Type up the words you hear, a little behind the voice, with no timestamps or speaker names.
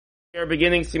We are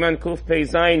beginning Siman Kuf Pei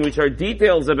Zayin, which are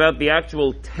details about the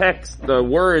actual text, the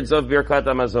words of Birkat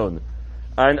Hamazon.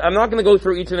 And I'm not going to go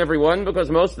through each and every one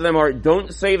because most of them are,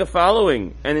 don't say the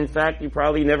following. And in fact, you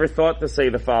probably never thought to say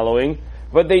the following.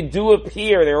 But they do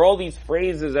appear. There are all these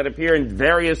phrases that appear in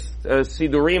various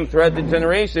Sidurim throughout the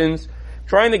generations,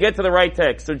 trying to get to the right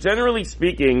text. So generally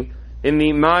speaking, in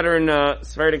the modern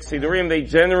Sephardic Sidurim, they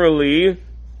generally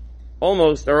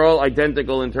almost are all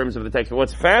identical in terms of the text. But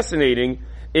what's fascinating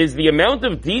is the amount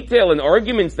of detail and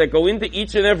arguments that go into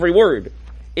each and every word.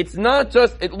 It's not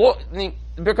just, Birkat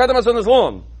Hamazon is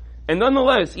long. And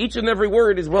nonetheless, each and every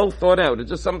word is well thought out. It's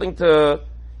just something to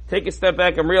take a step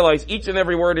back and realize each and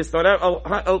every word is thought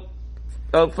out.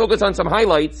 I'll focus on some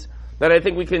highlights that I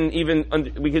think we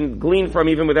can glean from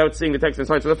even without seeing the text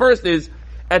inside. So the first is,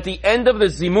 at the end of the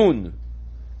Zimun.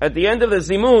 At the end of the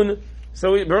Zimun,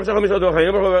 so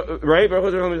right?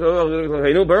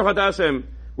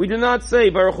 We do not say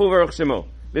Baruch Hu Baruch Shemo.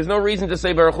 There's no reason to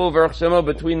say Baruch Hu Baruch Shemo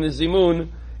between the Zimun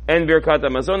and Birkat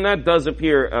Hamazon. That does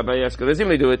appear by Ashkenazim,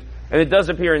 they do it, and it does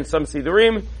appear in some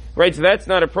Sidurim, right? So that's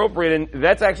not appropriate, and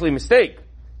that's actually a mistake,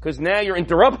 because now you're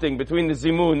interrupting between the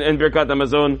Zimun and Birkat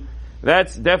Hamazon.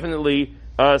 That's definitely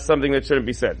something that shouldn't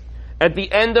be said. At the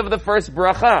end of the first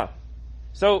bracha,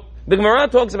 so the Gemara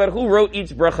talks about who wrote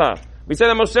each bracha. We said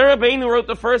that Moshe Rabbeinu wrote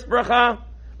the first bracha.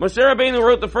 Moshe Rabbeinu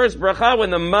wrote the first bracha when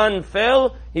the man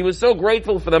fell. He was so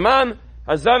grateful for the man.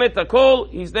 Hazamet Hakol,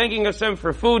 he's thanking Hashem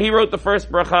for food. He wrote the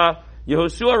first bracha.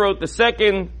 Yehoshua wrote the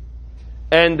second.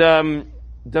 And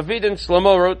David and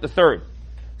Shlomo wrote the third.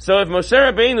 So if Moshe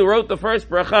Rabbeinu wrote the first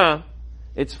bracha,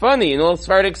 it's funny. In all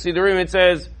Sephardic Sidurim it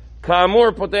says,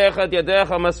 Ka'amur poteach et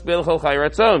yadecha maspil chol chai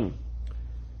ratzon.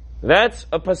 That's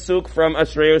a pasuk from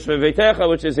Ashrei Yoshvei Veitecha,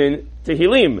 which is in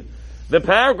Tehillim. The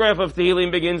paragraph of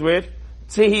Tehillim begins with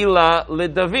Tehillah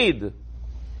LeDavid,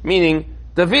 meaning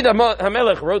David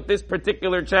HaMelech wrote this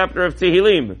particular chapter of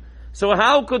Tehillim. So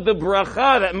how could the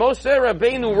bracha that Moshe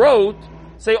Rabbeinu wrote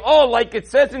say, like it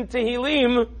says in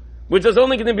Tehillim, which is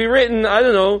only going to be written,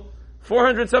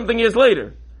 400 something years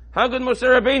later? How could Moshe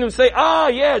Rabbeinu say,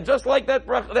 just like that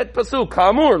pasuk,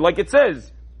 Ka'amur, like it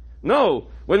says? No.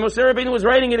 When Moshe Rabbeinu was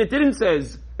writing it, it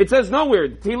says nowhere.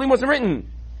 Tehillim wasn't written.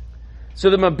 So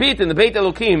the Mabit in the Beit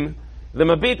Elokim, the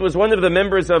Mabit was one of the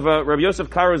members of Rabbi Yosef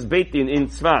Karo's Beit Din in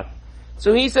Tzfat.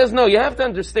 So he says, no, you have to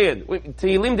understand,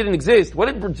 Tehillim didn't exist.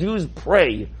 What did Jews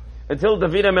pray until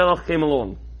David HaMelech came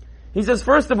along? He says,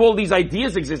 first of all, these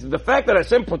ideas existed. The fact that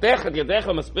Hashem potech et yadecha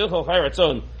maspil chol chai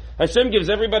ratzon, Hashem gives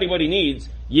everybody what he needs.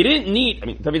 You didn't need,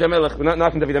 David HaMelech, we're not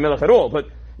knocking David HaMelech at all, but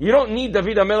you don't need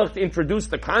David HaMelech to introduce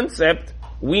the concept.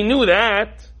 We knew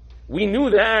that.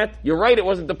 You're right, it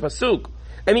wasn't the pasuk.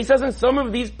 And he says in some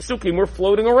of these psukim were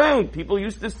floating around. People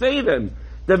used to say them.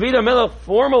 David HaMelech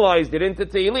formalized it into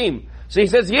Tehillim. So he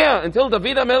says, until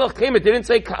David HaMelech came, it didn't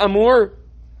say Ka'amur.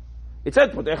 It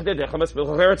said, the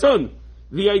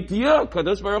idea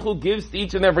Kadosh Baruch Hu gives to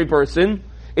each and every person,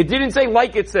 it didn't say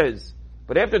like it says.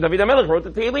 But after David HaMelech wrote the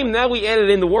Tehillim, now we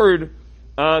added in the word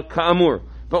Ka'amur.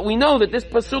 But we know that this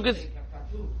pasuk is...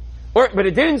 but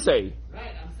it didn't say.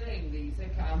 Right, I'm saying that you say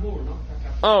Ka'amur, not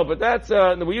Ka'amur. Oh, but that's,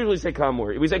 we usually say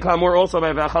Ka'amur. We say Ka'amur also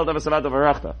by V'achalta v'savat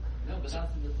v'arachta. No, but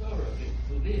that's in the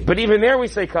Torah. But even there we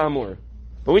say Ka'amur.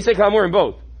 But we say Ka'amur in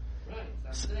both. Right,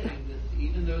 I'm saying that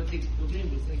even though it's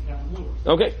Ikpudim, we say Ka'amur.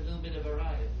 Okay. It's a little bit of a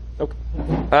riot. Okay.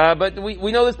 But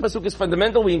we know this pasuk is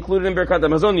fundamental. We included it in Birkat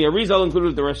Hamazon. The Arizal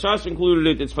included it. The Rashash included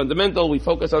it. It's fundamental. We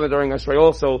focus on it during Ashrei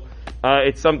also.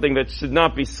 It's something that should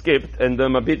not be skipped, and the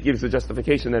Mabit gives the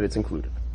justification that it's included.